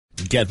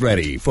Get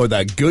ready for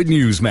the Good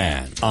News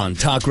Man on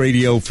Talk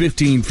Radio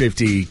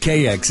 1550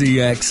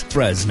 KXEX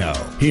Fresno.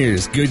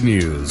 Here's Good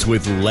News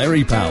with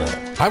Larry Powell.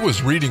 I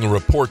was reading a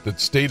report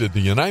that stated the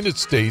United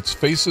States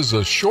faces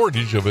a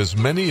shortage of as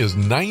many as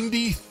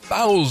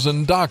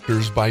 90,000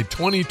 doctors by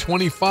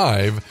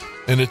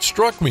 2025, and it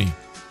struck me.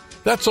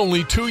 That's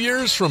only 2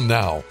 years from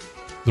now.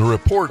 The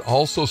report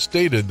also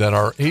stated that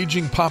our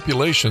aging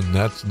population,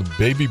 that's the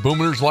baby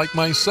boomers like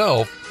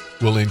myself,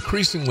 will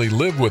increasingly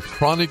live with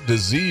chronic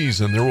disease,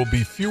 and there will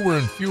be fewer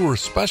and fewer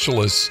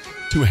specialists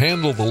to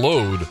handle the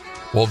load.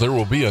 While there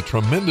will be a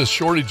tremendous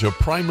shortage of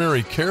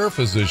primary care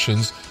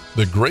physicians,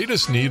 the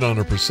greatest need on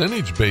a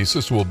percentage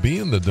basis will be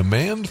in the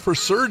demand for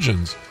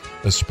surgeons,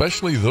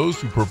 especially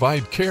those who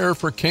provide care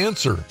for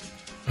cancer.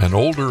 An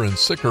older and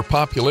sicker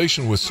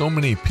population with so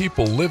many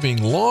people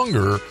living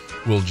longer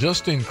will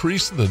just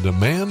increase the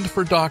demand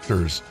for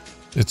doctors.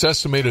 It's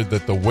estimated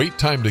that the wait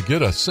time to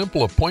get a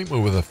simple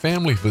appointment with a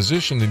family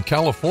physician in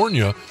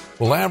California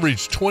will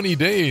average 20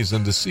 days,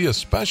 and to see a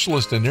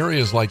specialist in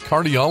areas like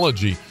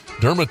cardiology,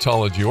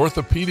 dermatology,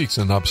 orthopedics,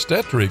 and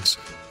obstetrics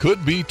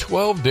could be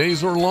 12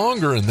 days or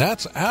longer, and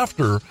that's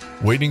after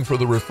waiting for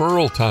the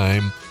referral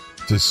time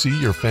to see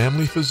your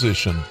family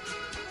physician.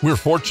 We're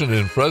fortunate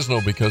in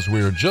Fresno because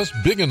we are just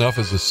big enough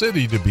as a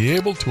city to be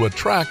able to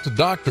attract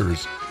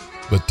doctors.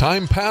 But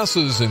time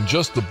passes in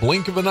just the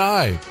blink of an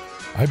eye.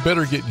 I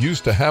better get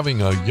used to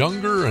having a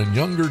younger and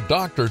younger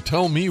doctor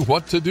tell me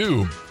what to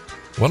do.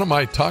 What am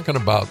I talking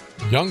about,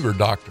 younger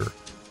doctor?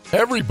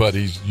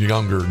 Everybody's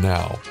younger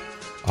now.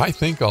 I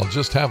think I'll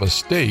just have a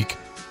steak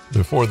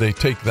before they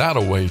take that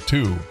away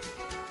too.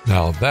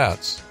 Now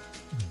that's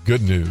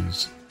good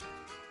news.